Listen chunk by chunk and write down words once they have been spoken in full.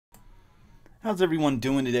How's everyone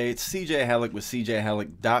doing today? It's CJ Halleck with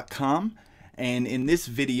cjhalleck.com, and in this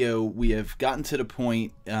video we have gotten to the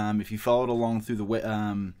point, if you followed along through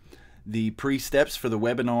the pre-steps for the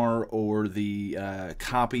webinar or the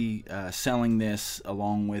copy selling this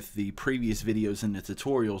along with the previous videos and the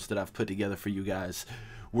tutorials that I've put together for you guys,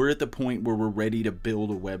 we're at the point where we're ready to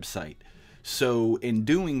build a website. So in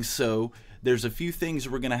doing so, there's a few things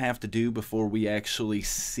we're going to have to do before we actually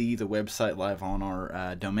see the website live on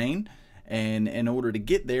our domain. And in order to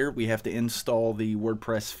get there, we have to install the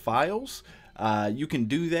WordPress files. You can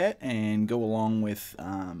do that and go along with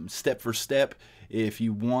step for step if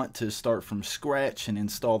you want to start from scratch and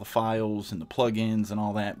install the files and the plugins and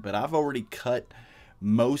all that. But I've already cut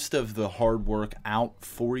most of the hard work out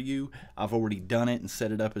for you. I've already done it and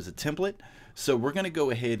set it up as a template. So we're going to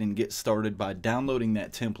go ahead and get started by downloading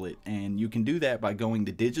that template. And you can do that by going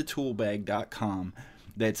to digitoolbag.com.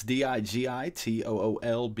 That's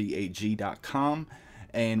digitoolbag.com,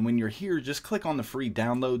 and when you're here, just click on the free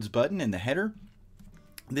downloads button in the header.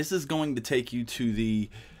 This is going to take you to the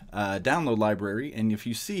download library, and if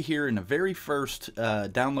you see here in the very first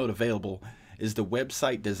download available is the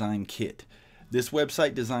website design kit. This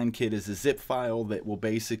website design kit is a zip file that will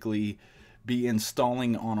basically be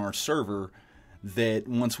installing on our server, that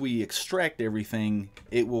once we extract everything,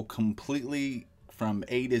 it will completely from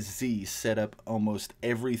A to Z set up almost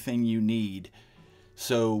everything you need.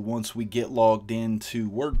 So once we get logged into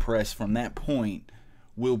WordPress from that point,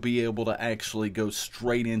 we'll be able to actually go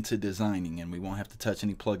straight into designing and we won't have to touch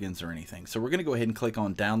any plugins or anything. So we're going to go ahead and click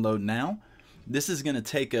on download now. This is going to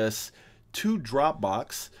take us to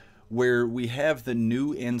Dropbox where we have the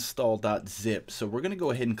new install.zip. So we're going to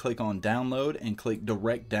go ahead and click on download and click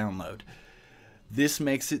direct download. This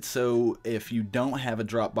makes it so if you don't have a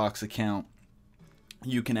Dropbox account,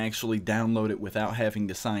 you can actually download it without having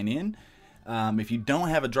to sign in. If you don't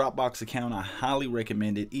have a Dropbox account, I highly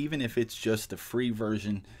recommend it, even if it's just a free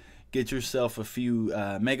version. Get yourself a few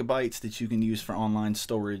megabytes that you can use for online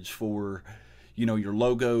storage for, you know, your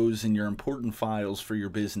logos and your important files for your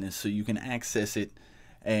business, so you can access it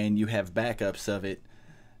and you have backups of it,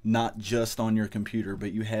 not just on your computer,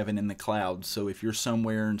 but you have it in the cloud. So if you're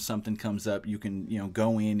somewhere and something comes up, you can, you know,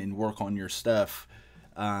 go in and work on your stuff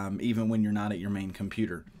even when you're not at your main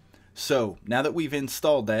computer. So now that we've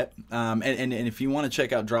installed that, and if you want to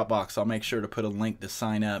check out Dropbox, I'll make sure to put a link to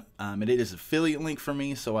sign up. It is an affiliate link for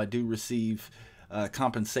me, so I do receive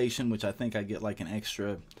compensation, which I think I get like an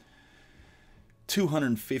extra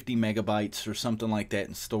 250 megabytes or something like that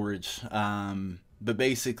in storage. But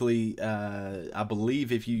basically, I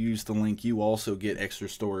believe if you use the link, you also get extra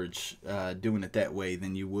storage doing it that way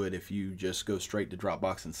than you would if you just go straight to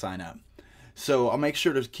Dropbox and sign up. So I'll make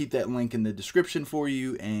sure to keep that link in the description for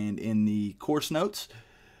you and in the course notes.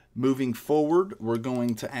 Moving forward, we're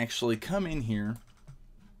going to actually come in here,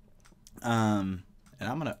 and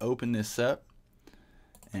I'm going to open this up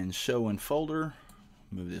and show in folder,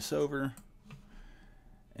 move this over,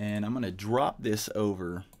 and I'm going to drop this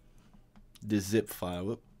over this zip file.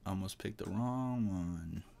 Whoop, almost picked the wrong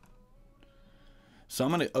one. So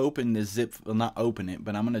I'm going to open this zip, well, not open it,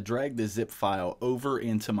 but I'm going to drag this zip file over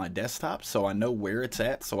into my desktop so I know where it's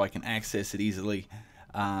at, so I can access it easily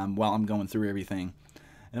while I'm going through everything.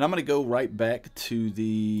 And I'm going to go right back to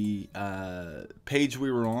the page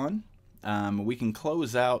we were on. We can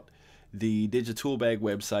close out the Digitoolbag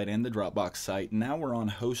website and the Dropbox site. Now we're on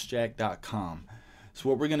hostjack.com. So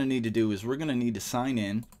what we're going to need to do is we're going to need to sign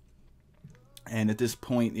in. And at this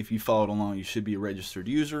point, if you followed along, you should be a registered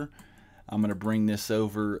user. I'm going to bring this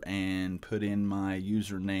over and put in my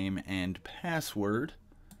username and password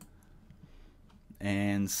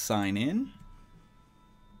and sign in.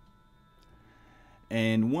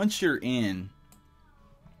 And once you're in,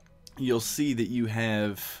 you'll see that you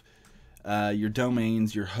have your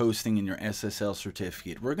domains, your hosting, and your SSL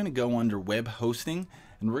certificate. We're going to go under web hosting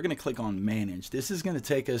and we're going to click on manage. This is going to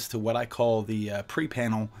take us to what I call the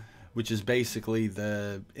pre-panel, which is basically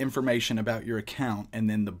the information about your account and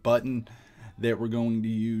then the button that we're going to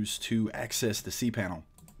use to access the cPanel.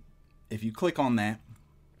 If you click on that,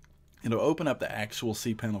 it'll open up the actual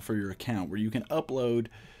cPanel for your account where you can upload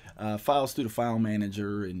files through the file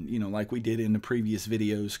manager and, you know, like we did in the previous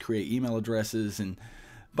videos, create email addresses and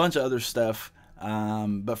a bunch of other stuff.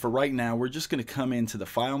 But for right now, we're just going to come into the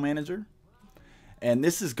file manager. And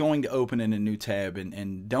this is going to open in a new tab,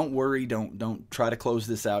 and don't worry, don't try to close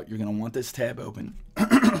this out. You're going to want this tab open.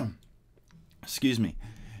 Excuse me.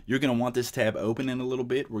 You're going to want this tab open in a little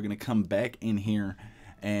bit. We're going to come back in here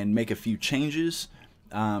and make a few changes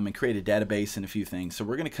and create a database and a few things. So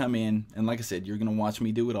we're going to come in, and like I said, you're going to watch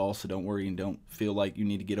me do it all, so don't worry and don't feel like you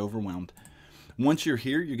need to get overwhelmed. Once you're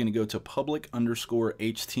here, you're going to go to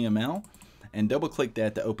public_HTML and double click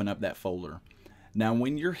that to open up that folder. Now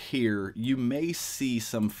when you're here, you may see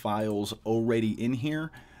some files already in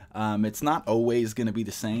here. It's not always going to be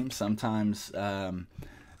the same. Sometimes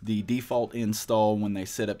the default install, when they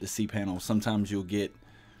set up the cPanel, sometimes you'll get,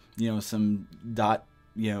 some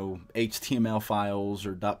HTML files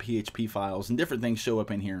or .php files and different things show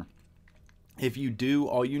up in here. If you do,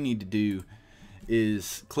 all you need to do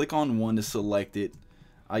is click on one to select it.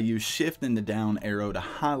 I use shift and the down arrow to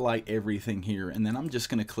highlight everything here, and then I'm just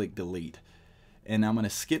going to click delete. And I'm going to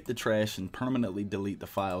skip the trash and permanently delete the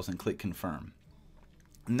files and click confirm.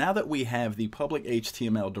 Now that we have the public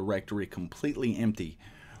HTML directory completely empty,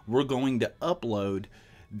 we're going to upload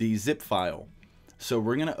the zip file. So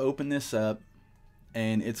we're going to open this up,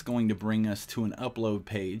 and it's going to bring us to an upload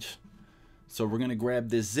page. So we're going to grab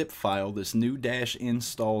this zip file, this new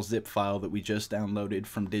 -install zip file that we just downloaded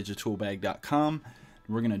from digitalbag.com.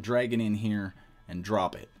 We're going to drag it in here and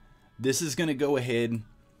drop it. This is going to go ahead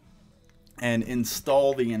and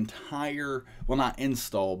install the entire, well, not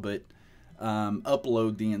install, but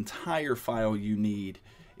upload the entire file you need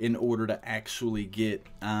in order to actually get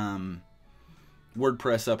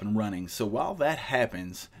WordPress up and running. So while that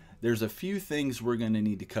happens, there's a few things we're going to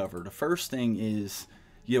need to cover. The first thing is,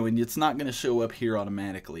 and it's not going to show up here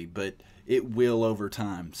automatically, but it will over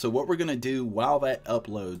time. So what we're going to do while that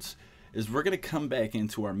uploads is we're going to come back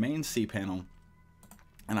into our main cPanel,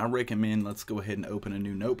 and I recommend let's go ahead and open a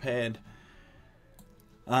new notepad.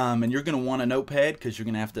 And you're going to want a notepad because you're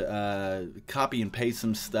going to have to copy and paste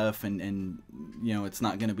some stuff, and it's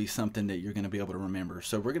not going to be something that you're going to be able to remember.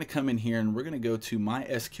 So we're going to come in here and we're going to go to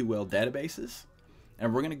MySQL databases,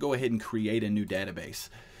 and we're going to go ahead and create a new database.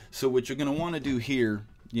 So what you're going to want to do here,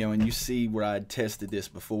 and you see where I tested this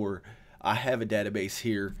before, I have a database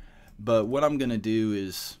here, but what I'm going to do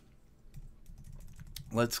is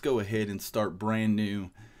let's go ahead and start brand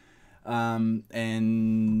new. And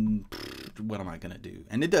what am I going to do?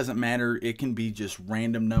 And it doesn't matter. It can be just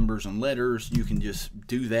random numbers and letters. You can just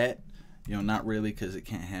do that, not really, because it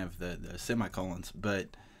can't have the semicolons,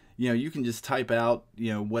 but you can just type out,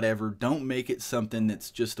 whatever. Don't make it something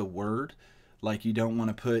that's just a word. Like you don't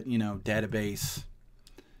want to put, database,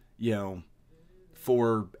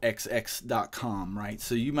 for xx.com, right?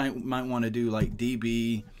 So you might want to do like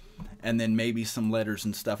DB and then maybe some letters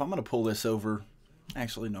and stuff. I'm going to pull this over.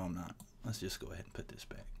 Actually, no, I'm not. Let's just go ahead and put this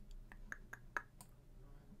back.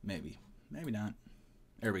 Maybe not.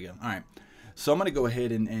 There we go. All right. So I'm going to go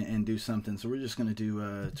ahead and do something. So we're just going to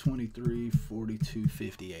do 23, 42,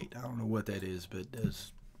 58. I don't know what that is, but it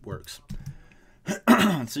works.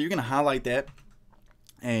 So you're going to highlight that,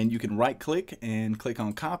 and you can right click and click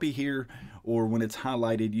on copy here, or when it's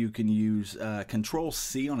highlighted you can use Control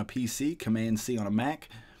C on a PC, Command C on a Mac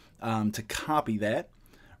to copy that.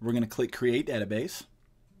 We're going to click create database,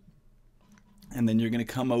 and then you're going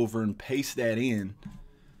to come over and paste that in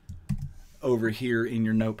over here in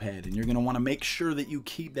your notepad, and you're going to want to make sure that you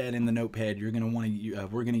keep that in the notepad. You're going to want to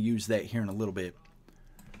we're going to use that here in a little bit.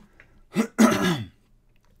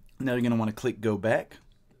 Now you're going to want to click go back,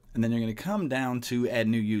 and then you're going to come down to add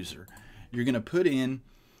new user. You're going to put in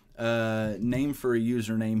name for a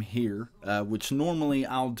username here, which normally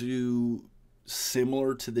I'll do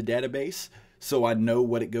similar to the database, so I know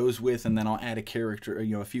what it goes with, and then I'll add a character,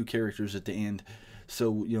 a few characters at the end.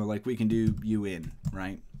 So like we can do UN,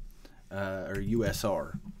 right, or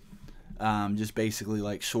USR, just basically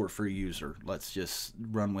like short for user. Let's just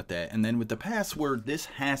run with that. And then with the password, this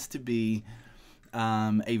has to be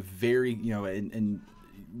a very, and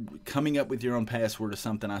coming up with your own password is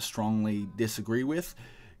something I strongly disagree with.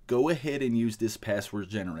 Go ahead and use this password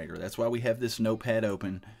generator. That's why we have this notepad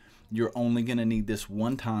open. You're only going to need this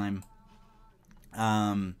one time.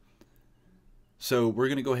 So we're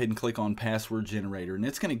going to go ahead and click on password generator, and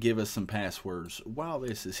it's going to give us some passwords. While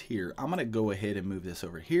this is here, I'm going to go ahead and move this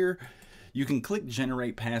over here. You can click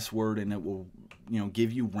generate password, and it will,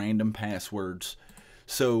 give you random passwords.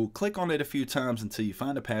 So click on it a few times until you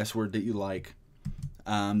find a password that you like,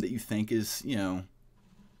 that you think is,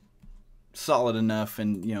 solid enough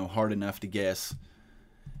and, hard enough to guess.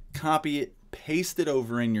 Copy it, paste it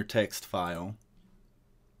over in your text file.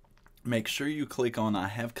 Make sure you click on I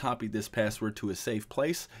have copied this password to a safe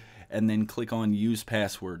place, and then click on use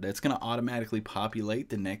password. That's going to automatically populate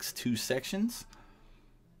the next two sections.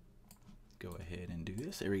 Go ahead and do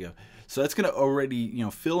this. There we go. So that's going to already,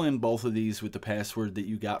 fill in both of these with the password that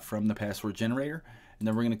you got from the password generator, and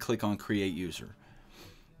then we're going to click on create user.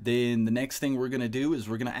 Then the next thing we're going to do is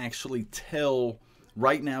we're going to actually tell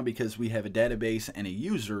right now, because we have a database and a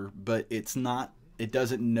user, but it's not it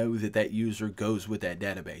doesn't know that that user goes with that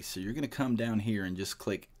database. So you're going to come down here and just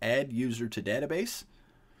click Add User to Database.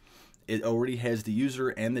 It already has the user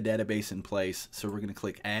and the database in place, so we're going to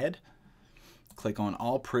click Add, click on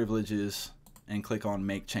All Privileges, and click on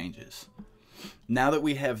Make Changes. Now that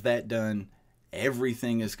we have that done,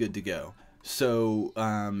 everything is good to go. So,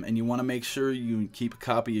 and you want to make sure you keep a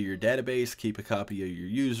copy of your database, keep a copy of your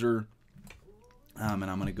user. And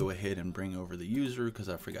I'm going to go ahead and bring over the user because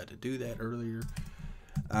I forgot to do that earlier.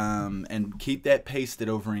 And keep that pasted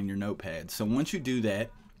over in your notepad. So once you do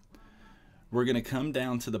that, we're going to come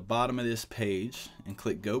down to the bottom of this page and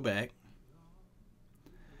click Go Back.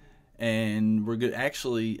 And we're good.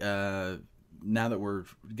 Actually, now that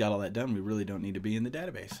we've got all that done, we really don't need to be in the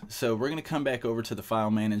database. So we're going to come back over to the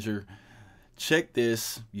file manager. Check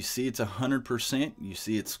this. You see it's 100%. You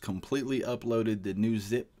see it's completely uploaded the new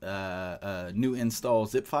new install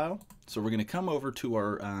zip file. So we're going to come over to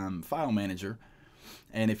our file manager.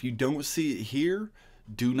 And if you don't see it here,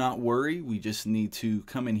 do not worry. We just need to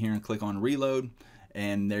come in here and click on Reload.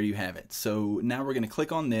 And there you have it. So now we're going to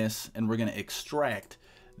click on this and we're going to extract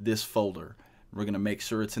this folder. We're going to make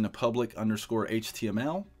sure it's in a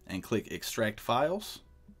public_HTML and click Extract Files.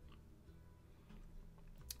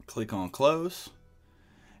 Click on Close,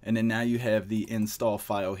 and then now you have the install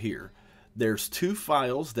file here. There's two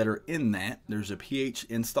files that are in that. There's a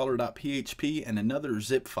installer.php and another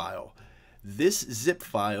zip file. This zip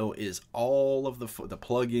file is all of the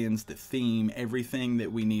plugins, the theme, everything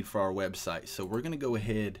that we need for our website. So we're going to go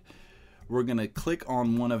ahead, we're going to click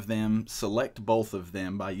on one of them, select both of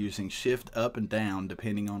them by using Shift up and down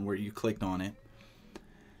depending on where you clicked on it.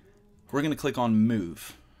 We're going to click on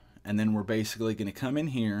Move. And then we're basically going to come in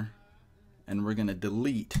here and we're going to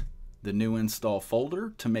delete the new install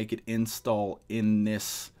folder to make it install in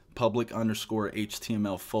this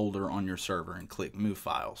public_HTML folder on your server, and click Move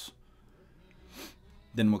Files.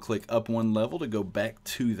 Then we'll click up one level to go back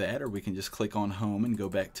to that, or we can just click on Home and go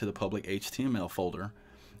back to the public HTML folder.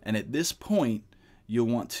 And at this point, you'll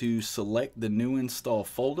want to select the new install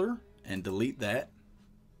folder and delete that.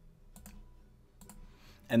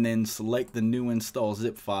 And then select the new install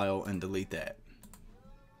zip file and delete that.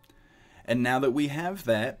 And now that we have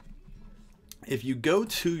that, if you go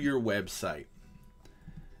to your website,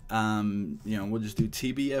 we'll just do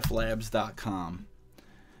tbflabs.com.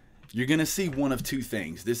 You're going to see one of two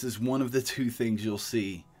things. This is one of the two things you'll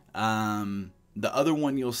see. The other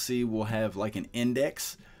one you'll see will have like an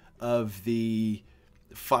index of the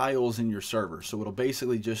files in your server. So it'll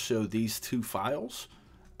basically just show these two files.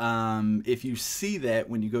 If you see that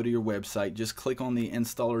when you go to your website, just click on the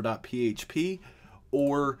installer.php,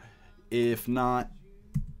 or if not,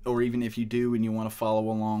 or even if you do and you want to follow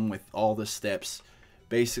along with all the steps,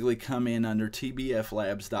 basically come in under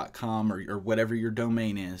tbflabs.com or whatever your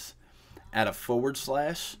domain is, add a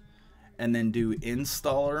 / and then do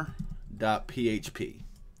installer.php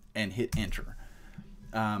and hit enter,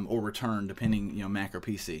 or return depending, Mac or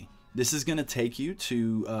PC. This is going to take you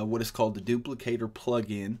to what is called the duplicator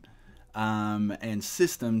plugin and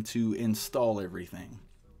system to install everything.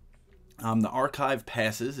 The archive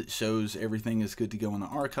passes. It shows everything is good to go in the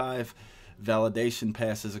archive. Validation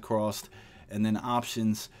passes across, and then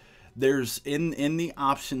options. There's in the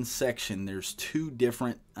options section, there's two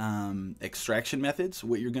different extraction methods.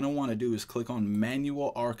 What you're going to want to do is click on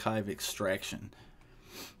Manual Archive Extraction.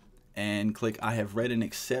 And click I have read and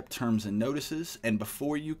accept terms and notices. And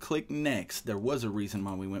before you click next, there was a reason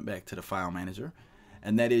why we went back to the file manager,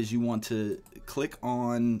 and that is you want to click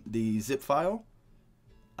on the zip file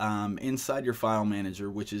inside your file manager,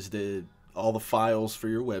 which is all the files for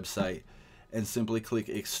your website, and simply click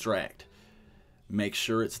extract. Make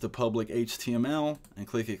sure it's the public HTML and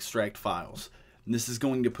click extract files. And this is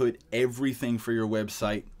going to put everything for your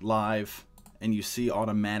website live, and you see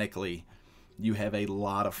automatically you have a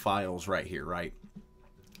lot of files right here, right?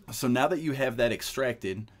 So now that you have that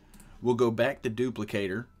extracted, we'll go back to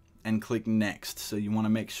Duplicator and click Next. So you want to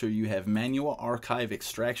make sure you have Manual Archive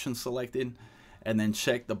Extraction selected, and then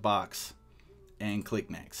check the box and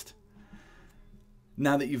click Next.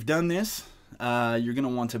 Now that you've done this, you're going to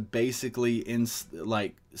want to basically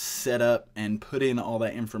set up and put in all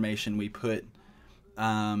that information we put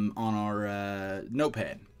on our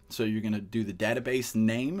notepad. So you're going to do the database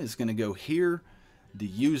name is going to go here, the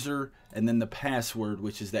user, and then the password,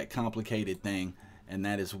 which is that complicated thing, and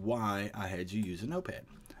that is why I had you use a notepad.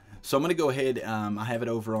 So I'm going to go ahead, I have it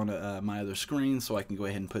over on my other screen, so I can go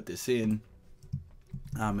ahead and put this in,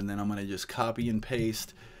 and then I'm going to just copy and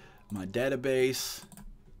paste my database,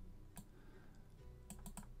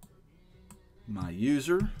 my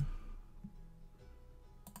user,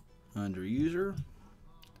 under user,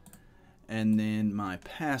 and then my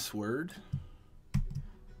password,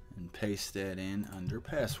 and paste that in under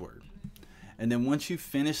password. And then once you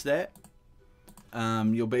finish that,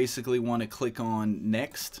 you'll basically want to click on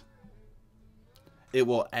next. It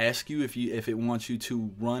will ask you if it wants you to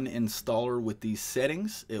run installer with these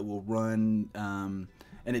settings. It will run, and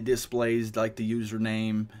it displays like the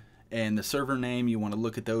username and the server name. You want to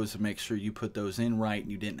look at those and make sure you put those in right and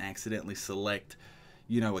you didn't accidentally select,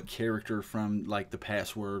 you know, a character from like the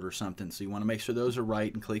password or something. So you want to make sure those are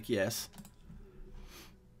right and click yes.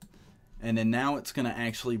 And then now it's going to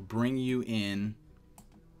actually bring you in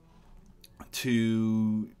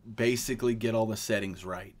to basically get all the settings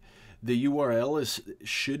right. The URL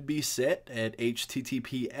should be set at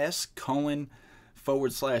https://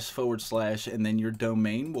 and then your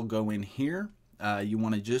domain will go in here. You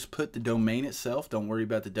want to just put the domain itself. Don't worry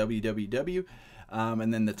about the www.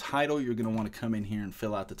 And then the title, you're going to want to come in here and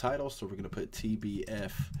fill out the title. So we're going to put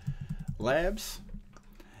TBF Labs.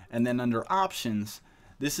 And then under options,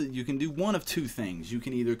 you can do one of two things. You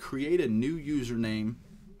can either create a new username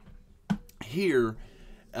here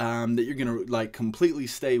that you're gonna like completely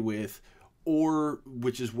stay with, or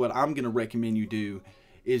which is what I'm gonna recommend you do,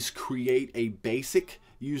 is create a basic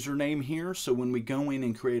username here. So when we go in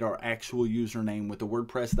and create our actual username with the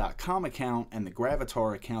WordPress.com account and the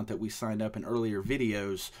Gravatar account that we signed up in earlier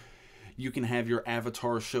videos, you can have your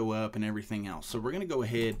avatar show up and everything else. So we're gonna go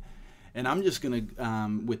ahead and I'm just gonna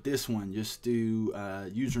with this one just do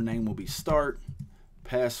username will be start,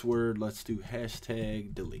 password, let's do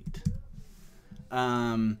 #delete.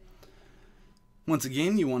 Once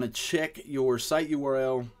again, you want to check your site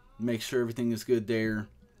URL, make sure everything is good there,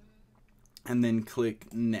 and then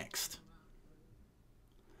click next.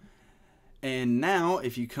 And now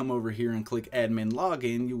if you come over here and click admin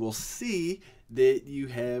login, you will see that you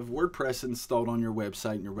have WordPress installed on your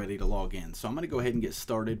website and you're ready to log in. So I'm going to go ahead and get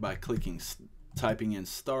started by typing in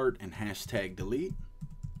start and #delete,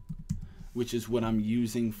 which is what I'm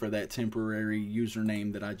using for that temporary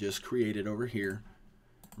username that I just created over here.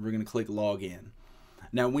 We're going to click login.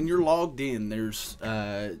 Now when you're logged in, there's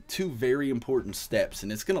two very important steps,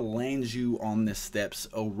 and it's going to land you on the steps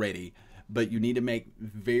already, but you need to make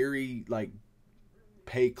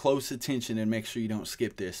pay close attention and make sure you don't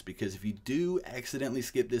skip this, because if you do accidentally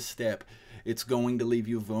skip this step, it's going to leave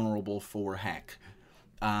you vulnerable for hack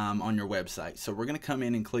on your website. So we're going to come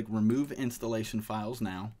in and click remove installation files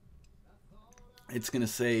now. It's going to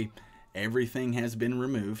say everything has been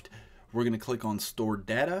removed. We're going to click on stored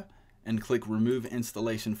data and click remove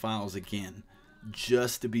installation files again,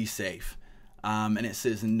 just to be safe. And it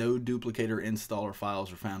says no duplicate or installer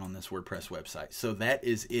files are found on this WordPress website. So that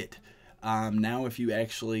is it. Now if you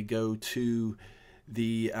actually go to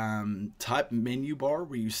the top menu bar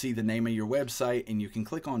where you see the name of your website, and you can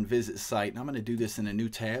click on visit site, and I'm going to do this in a new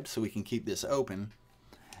tab so we can keep this open.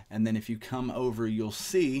 And then if you come over, you'll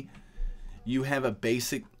see you have a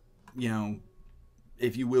basic, you know,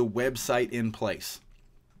 if you will, website in place.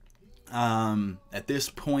 At this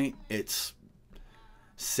point, it's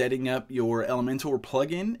setting up your Elementor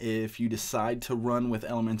plugin. If you decide to run with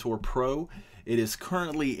Elementor Pro, it is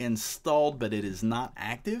currently installed, but it is not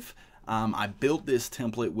active. I built this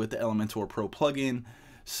template with the Elementor Pro plugin,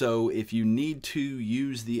 so if you need to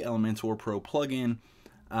use the Elementor Pro plugin,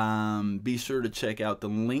 be sure to check out the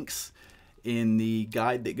links in the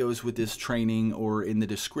guide that goes with this training or in the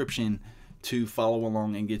description to follow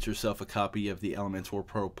along and get yourself a copy of the Elementor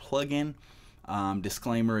Pro plugin.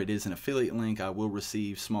 Disclaimer, it is an affiliate link. I will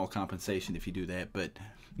receive small compensation if you do that. But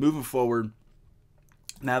moving forward,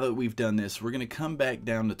 now that we've done this, we're going to come back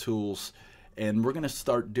down to tools, and we're going to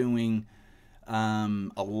start doing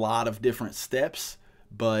a lot of different steps,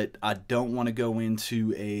 but I don't want to go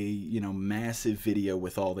into a massive video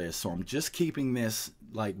with all this. So I'm just keeping this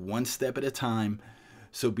like one step at a time.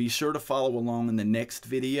 So be sure to follow along in the next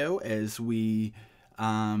video as we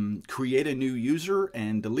create a new user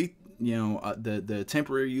and delete the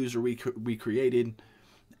temporary user we created,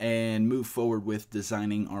 and move forward with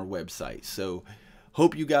designing our website. So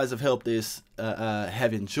hope you guys have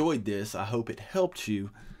enjoyed this. I hope it helped you.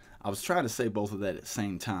 I was trying to say both of that at the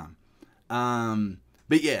same time.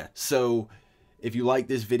 But yeah, so if you like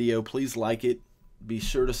this video, please like it. Be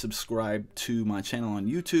sure to subscribe to my channel on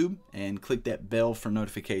YouTube and click that bell for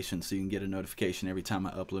notifications so you can get a notification every time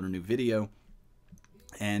I upload a new video.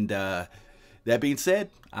 And that being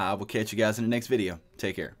said, I will catch you guys in the next video.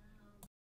 Take care.